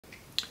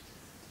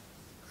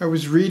I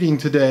was reading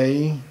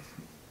today,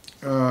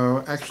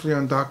 actually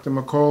on Dr.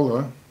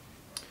 McCullough,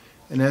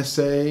 an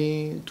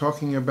essay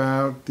talking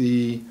about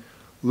the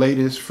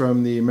latest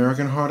from the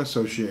American Heart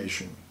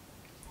Association,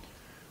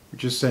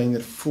 which is saying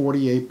that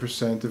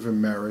 48% of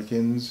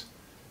Americans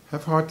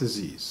have heart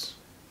disease,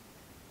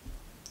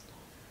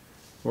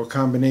 or a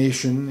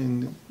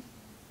combination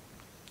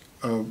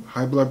of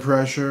high blood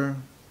pressure,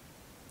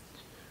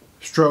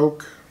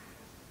 stroke,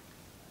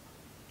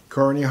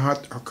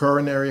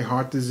 coronary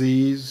heart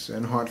disease,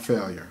 and heart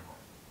failure,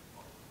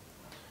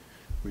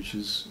 which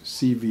is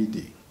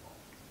CVD,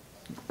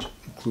 which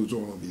includes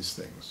all of these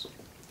things.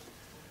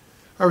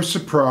 I was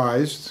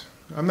surprised.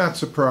 I'm not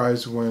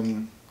surprised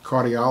when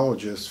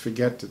cardiologists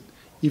forget to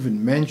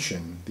even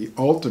mention the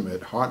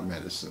ultimate heart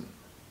medicine.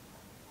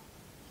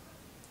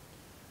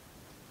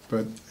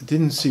 But I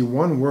didn't see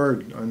one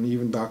word on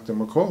even Dr.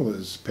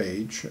 McCullough's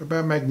page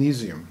about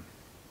magnesium.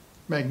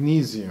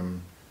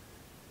 Magnesium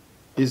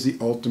is the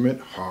ultimate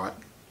heart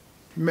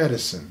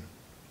medicine.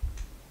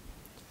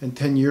 And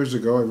 10 years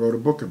ago, I wrote a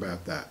book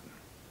about that.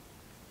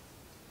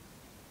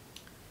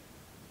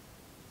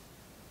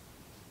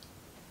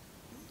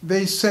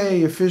 They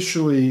say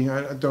officially,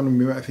 I don't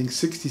remember, I think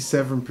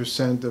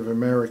 67% of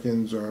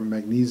Americans are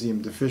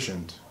magnesium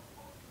deficient.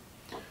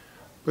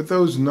 But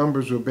those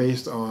numbers were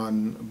based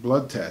on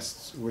blood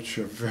tests, which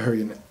are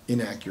very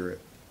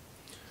inaccurate.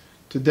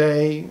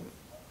 Today,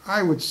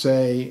 I would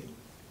say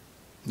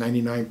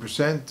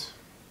 99%.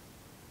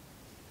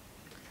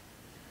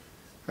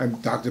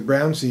 Dr.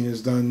 Brownstein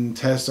has done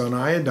tests on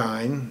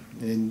iodine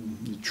in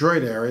the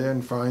Detroit area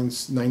and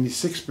finds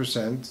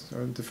 96%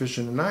 are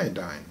deficient in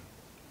iodine.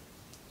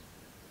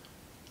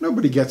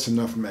 Nobody gets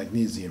enough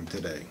magnesium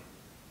today.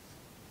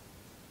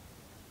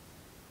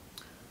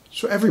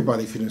 So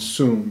everybody can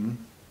assume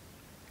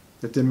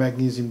that they're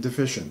magnesium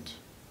deficient.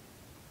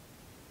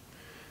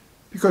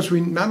 Because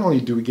not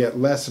only do we get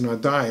less in our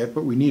diet,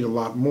 but we need a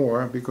lot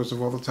more because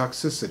of all the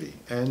toxicity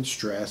and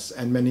stress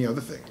and many other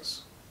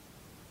things.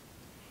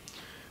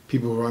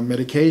 People who are on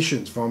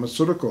medications,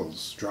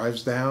 pharmaceuticals,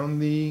 drives down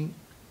the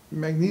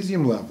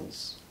magnesium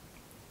levels.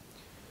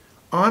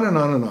 On and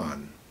on and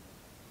on.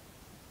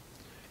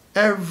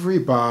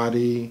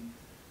 Everybody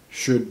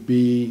should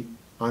be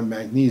on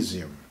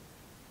magnesium,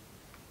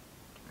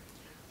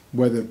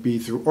 whether it be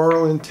through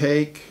oral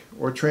intake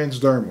or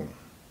transdermal.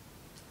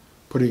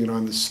 Putting it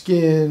on the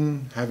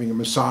skin, having a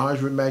massage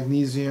with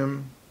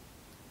magnesium,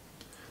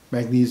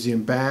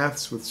 magnesium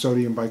baths with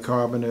sodium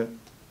bicarbonate.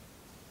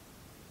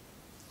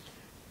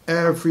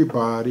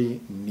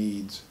 Everybody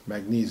needs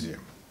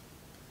magnesium.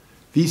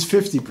 These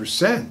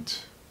 50%,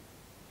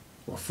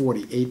 or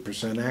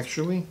 48%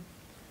 actually,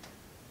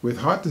 with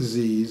heart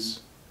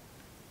disease,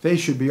 they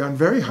should be on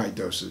very high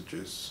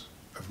dosages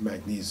of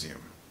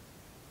magnesium.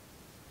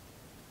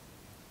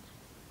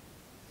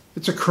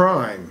 It's a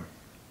crime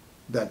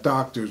that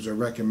doctors are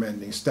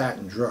recommending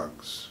statin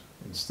drugs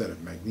instead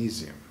of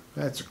magnesium.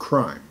 That's a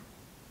crime,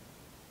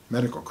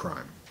 medical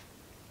crime.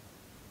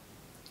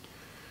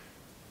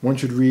 One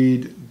should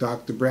read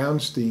Dr.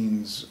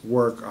 Brownstein's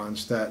work on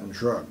statin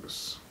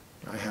drugs.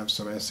 I have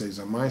some essays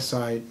on my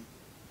site.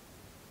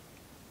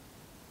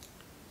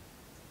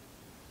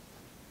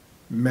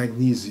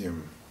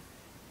 Magnesium.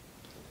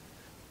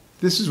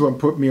 This is what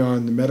put me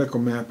on the medical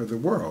map of the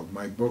world,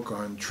 my book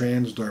on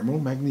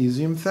transdermal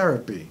magnesium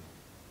therapy,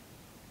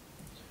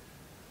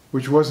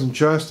 which wasn't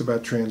just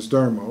about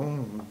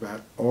transdermal,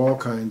 about all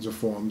kinds of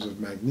forms of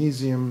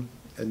magnesium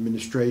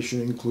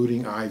administration,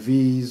 including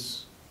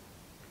IVs,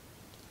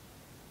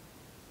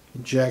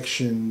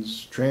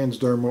 injections,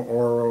 transdermal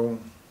oral.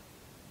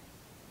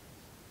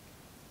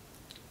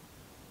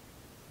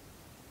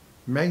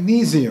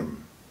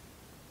 Magnesium.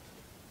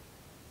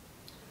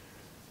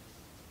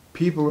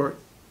 People are,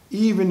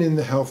 even in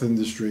the health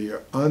industry,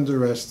 are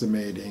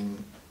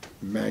underestimating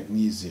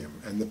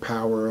magnesium and the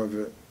power of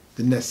it,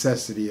 the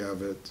necessity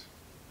of it.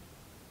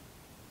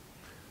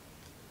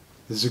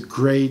 There's a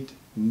great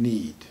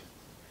need.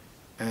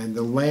 And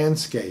the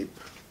landscape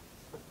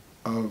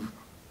of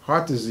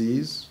heart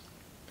disease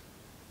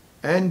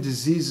and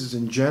diseases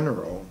in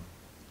general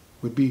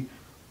would be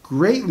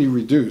greatly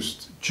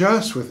reduced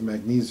just with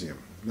magnesium.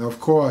 Now, of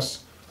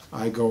course,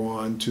 I go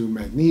on to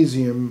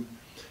magnesium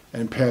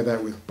and pair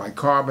that with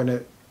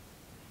bicarbonate.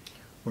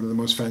 One of the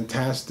most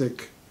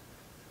fantastic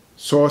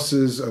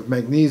sources of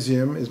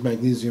magnesium is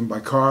magnesium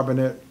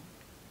bicarbonate,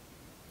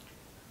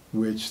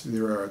 which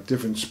there are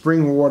different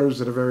spring waters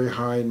that are very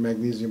high in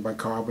magnesium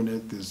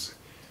bicarbonate. There's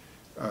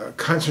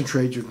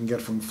concentrate you can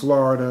get from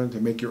Florida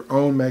to make your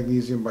own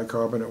magnesium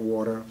bicarbonate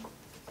water.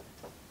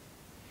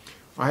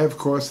 I, of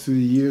course, through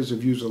the years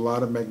have used a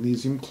lot of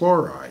magnesium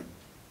chloride,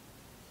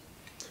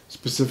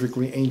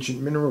 specifically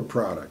ancient mineral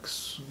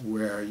products,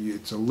 where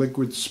it's a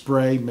liquid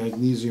spray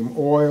magnesium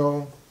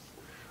oil.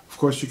 Of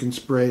course, you can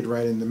spray it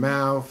right in the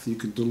mouth. You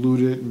can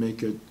dilute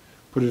it,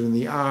 put it in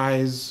the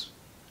eyes,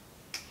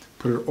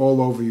 put it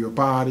all over your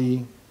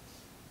body.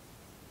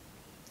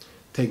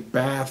 Take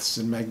baths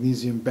in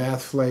magnesium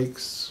bath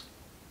flakes.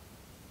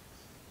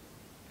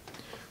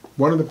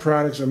 One of the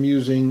products I'm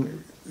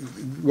using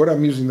what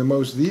I'm using the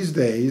most these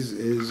days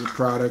is a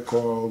product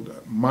called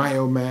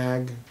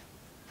Myomag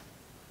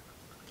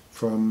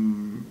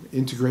from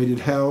Integrated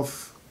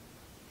Health,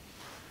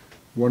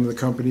 one of the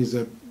companies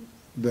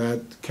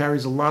that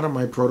carries a lot of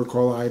my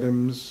protocol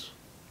items.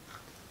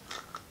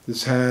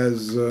 This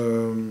has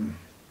a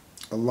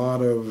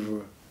lot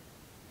of,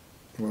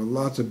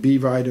 lots of B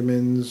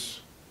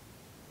vitamins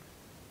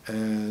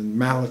and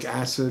malic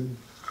acid,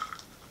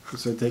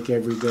 which I take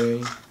every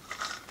day.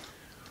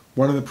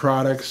 One of the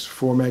products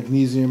for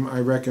magnesium I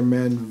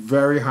recommend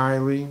very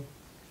highly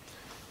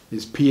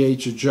is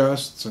pH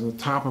Adjust. It's on the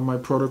top of my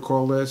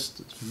protocol list.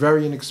 It's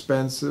very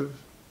inexpensive.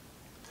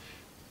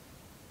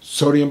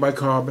 Sodium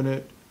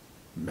bicarbonate,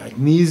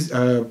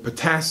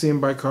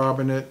 potassium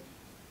bicarbonate,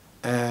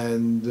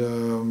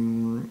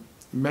 and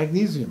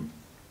magnesium.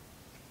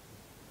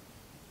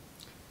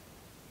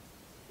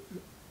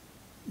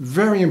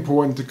 Very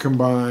important to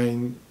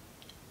combine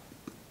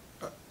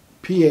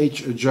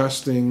pH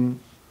adjusting,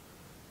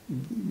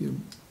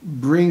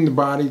 bring the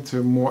body to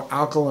a more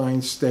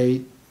alkaline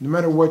state, no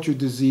matter what your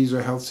disease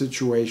or health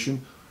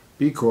situation,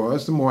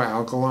 because the more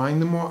alkaline,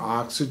 the more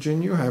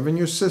oxygen you have in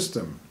your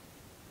system.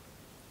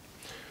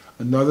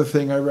 Another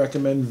thing I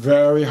recommend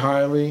very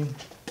highly,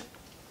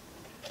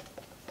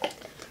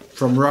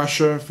 from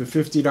Russia for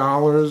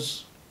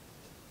 $50,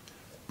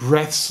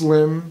 Breath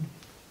Slim.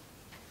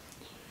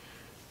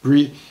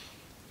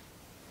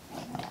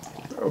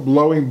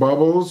 Blowing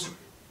bubbles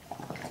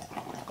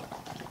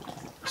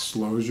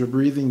slows your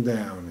breathing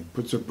down. It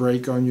puts a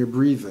brake on your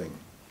breathing.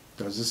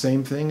 Does the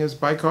same thing as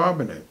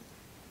bicarbonate.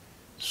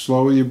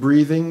 Slower your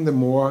breathing, the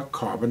more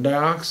carbon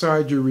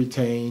dioxide you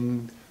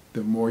retain,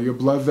 the more your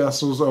blood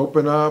vessels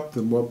open up,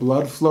 the more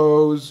blood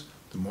flows,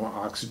 the more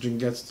oxygen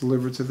gets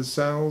delivered to the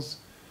cells.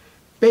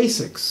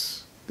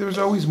 Basics. There's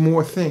always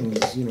more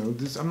things. You know,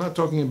 I'm not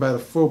talking about a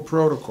full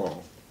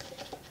protocol,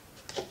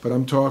 but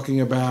I'm talking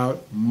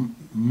about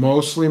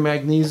mostly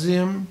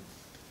magnesium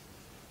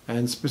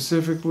and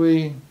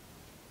specifically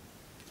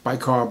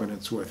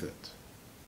bicarbonates with it.